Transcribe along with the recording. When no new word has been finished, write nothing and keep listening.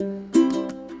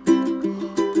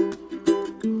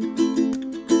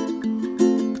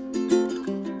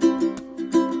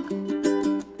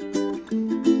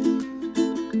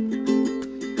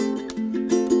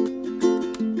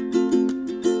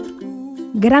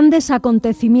Grandes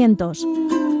acontecimientos.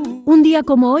 Un día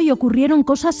como hoy ocurrieron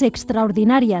cosas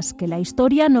extraordinarias que la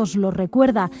historia nos lo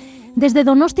recuerda. Desde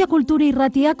Donostia Kultura y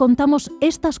Ratia contamos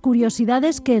estas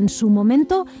curiosidades que en su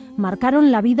momento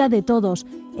marcaron la vida de todos,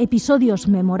 episodios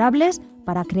memorables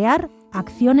para crear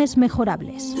acciones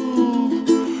mejorables.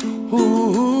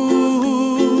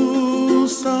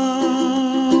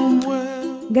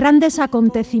 Grandes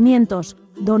acontecimientos,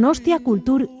 Donostia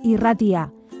Kultura y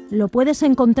Ratia. Lo puedes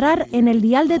encontrar en el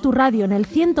dial de tu radio, en el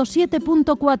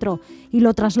 107.4, y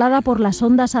lo traslada por las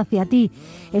ondas hacia ti.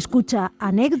 Escucha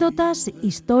anécdotas,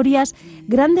 historias,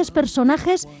 grandes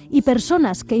personajes y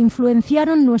personas que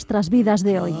influenciaron nuestras vidas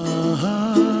de hoy.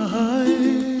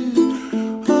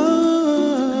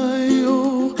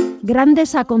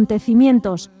 Grandes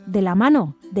acontecimientos, de la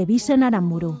mano de Bisen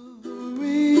Aramburu.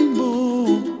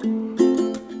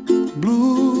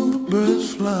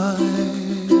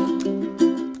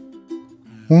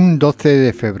 Un 12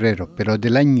 de febrero, pero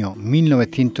del año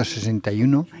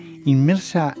 1961,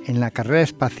 inmersa en la carrera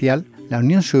espacial, la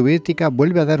Unión Soviética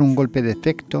vuelve a dar un golpe de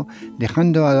efecto,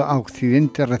 dejando a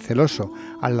Occidente receloso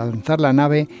al lanzar la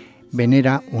nave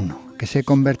Venera 1, que se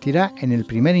convertirá en el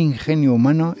primer ingenio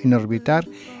humano en orbitar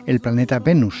el planeta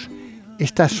Venus.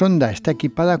 Esta sonda está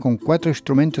equipada con 4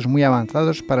 instrumentos muy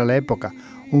avanzados para la época: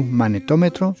 un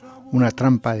magnetómetro, una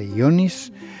trampa de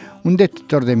iones, un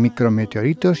detector de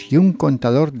micrometeoritos y un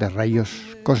contador de rayos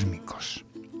cósmicos.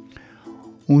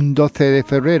 Un 12 de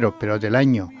febrero, pero del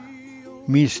año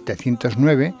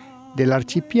 1709, del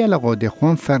archipiélago de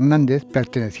Juan Fernández,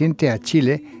 perteneciente a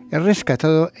Chile, es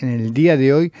rescatado en el día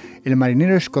de hoy el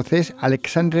marinero escocés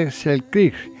Alexander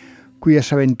Selkirk,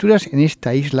 cuyas aventuras en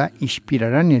esta isla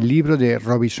inspirarán el libro de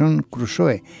Robinson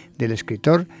Crusoe, del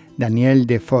escritor Daniel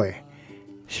Defoe.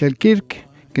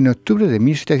 Selkirk, que en octubre de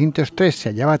 1703 se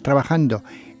hallaba trabajando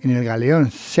en el galeón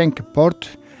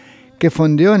Cinque-Ports, que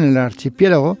fondeó en el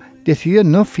archipiélago, decidió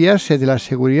no fiarse de la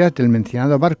seguridad del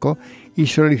mencionado barco y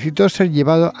solicitó ser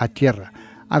llevado a tierra,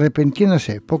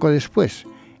 arrepintiéndose poco después.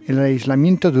 El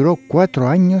aislamiento duró 4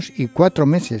 años y 4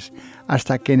 meses,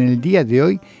 hasta que en el día de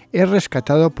hoy es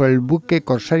rescatado por el buque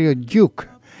corsario Duke,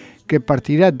 que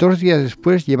partirá 2 días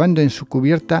después llevando en su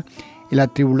cubierta el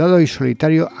atribulado y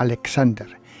solitario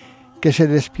Alexander, que se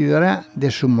despidirá de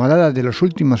su morada de los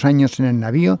últimos años en el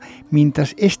navío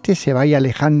mientras éste se vaya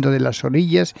alejando de las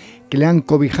orillas que le han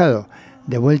cobijado.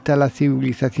 De vuelta a la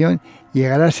civilización,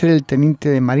 llegará a ser el teniente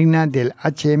de marina del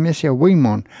HMS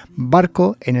Weymouth,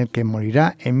 barco en el que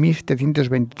morirá en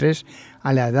 1723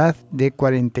 a la edad de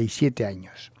 47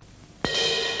 años.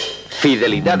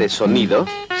 Fidelidad de sonido,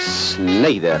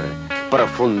 Schneider.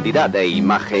 Profundidad de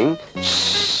imagen,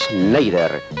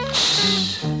 Schneider.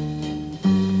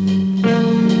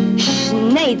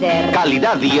 Schneider.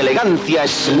 Calidad y elegancia,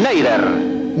 Schneider.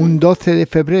 Un 12 de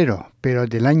febrero, pero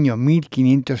del año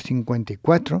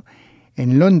 1554,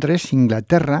 en Londres,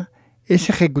 Inglaterra, es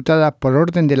ejecutada por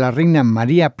orden de la reina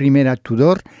María I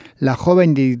Tudor la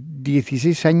joven de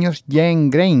 16 años Jane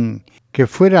Grey, que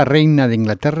fuera reina de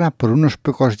Inglaterra por unos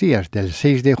pocos días, del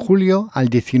 6 de julio al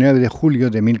 19 de julio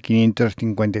de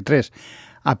 1553.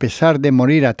 A pesar de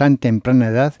morir a tan temprana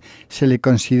edad, se le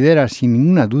considera sin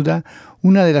ninguna duda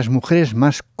una de las mujeres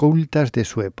más cultas de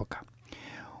su época.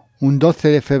 Un 12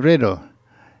 de febrero,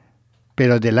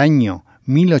 pero del año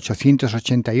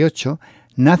 1888,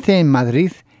 nace en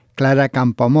Madrid Clara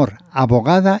Campoamor,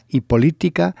 abogada y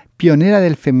política pionera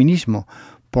del feminismo,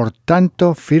 por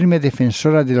tanto firme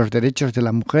defensora de los derechos de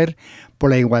la mujer,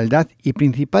 por la igualdad y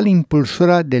principal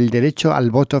impulsora del derecho al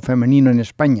voto femenino en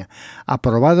España,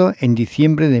 aprobado en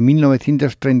diciembre de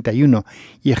 1931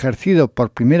 y ejercido por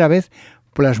primera vez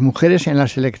por las mujeres en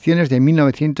las elecciones de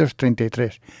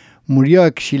 1933. Murió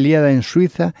exiliada en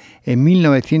Suiza en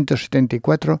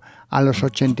 1974 a los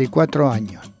 84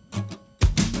 años.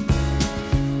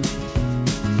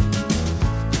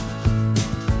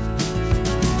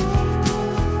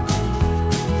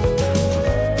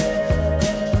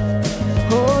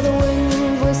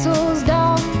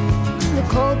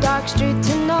 Street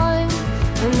tonight,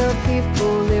 and the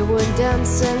people, they were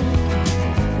dancing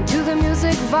to the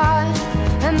music vibe,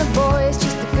 and the boys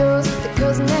just the girls with the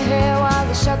curls in their hair, while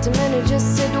the shouting men who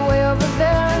just sit way over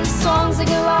there, and the songs they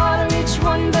get louder, each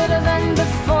one better than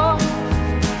before,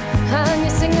 and you're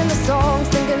singing the songs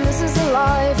thinking this is a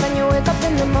life, and you wake up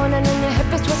in the morning and your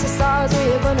hip is twisted sides. Where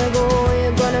you gonna go, where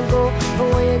you gonna go,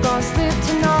 or where you gonna sleep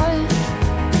tonight?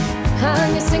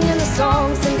 And you're singing the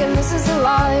songs, thinking this is a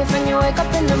life. And you wake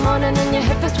up in the morning and your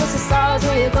hip is twisted sides.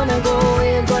 Where you gonna go,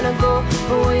 where you gonna go,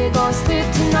 or where you gonna sleep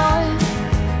tonight?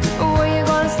 Or where you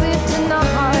gonna sleep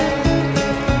tonight?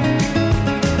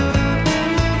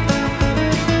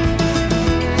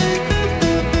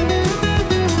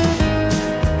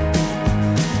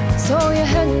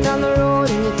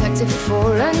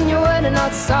 standing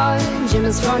outside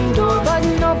Jim's front door, but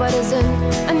nobody's in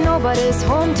and nobody's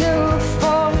home till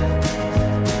 4.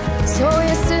 So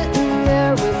you're sitting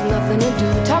there with nothing to do,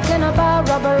 talking about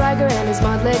Robert Riger and his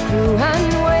motley crew,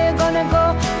 and where you gonna go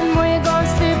and where you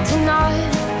gonna sleep tonight.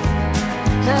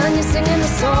 And you're singing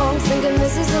the song, thinking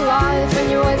this is the life. And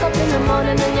you wake up in the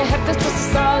morning and your head feels towards the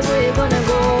stars. Where you gonna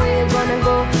go, where you gonna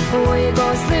go, and where you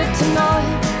gonna sleep tonight.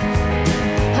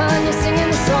 And you're singing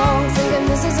the song, thinking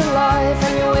this is a life.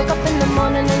 And you wake up in the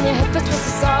morning and your head feels towards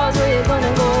the stars. Where you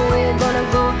gonna go, where you gonna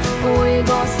go, and where you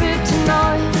gonna sleep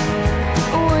tonight,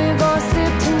 and where you gonna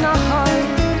sleep tonight.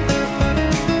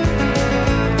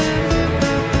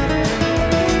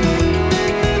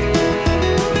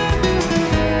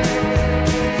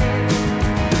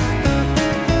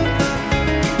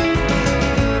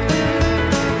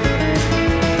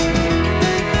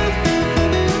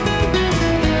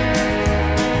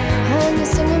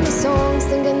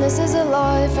 This is a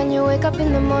life, and you wake up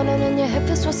in the morning and your head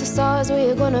feels towards the stars. Where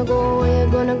you gonna go, where you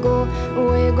gonna go,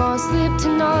 where you gonna sleep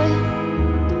tonight.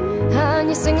 And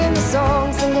you're singing the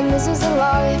song, singing this is a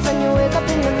life. And you wake up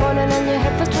in the morning and your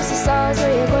head feels towards the stars.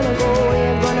 Where you gonna go, where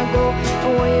you gonna go,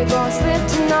 where you gonna sleep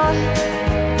tonight.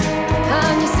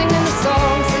 And you're singing the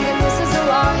song, singing this is a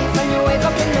life. And you wake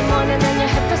up in the morning and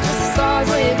your head feels towards the stars.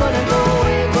 Where you gonna go,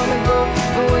 where you gonna go,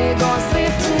 where you gonna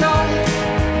sleep tonight.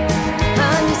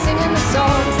 And you're singing the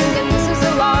song, singing this is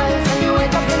a life. And you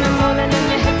wake up in the morning and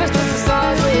your head feels towards the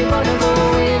stars. Where you gonna go,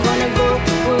 where you gonna go,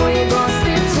 where you gonna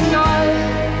sleep tonight.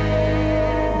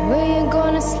 Where you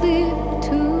gonna sleep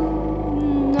tonight.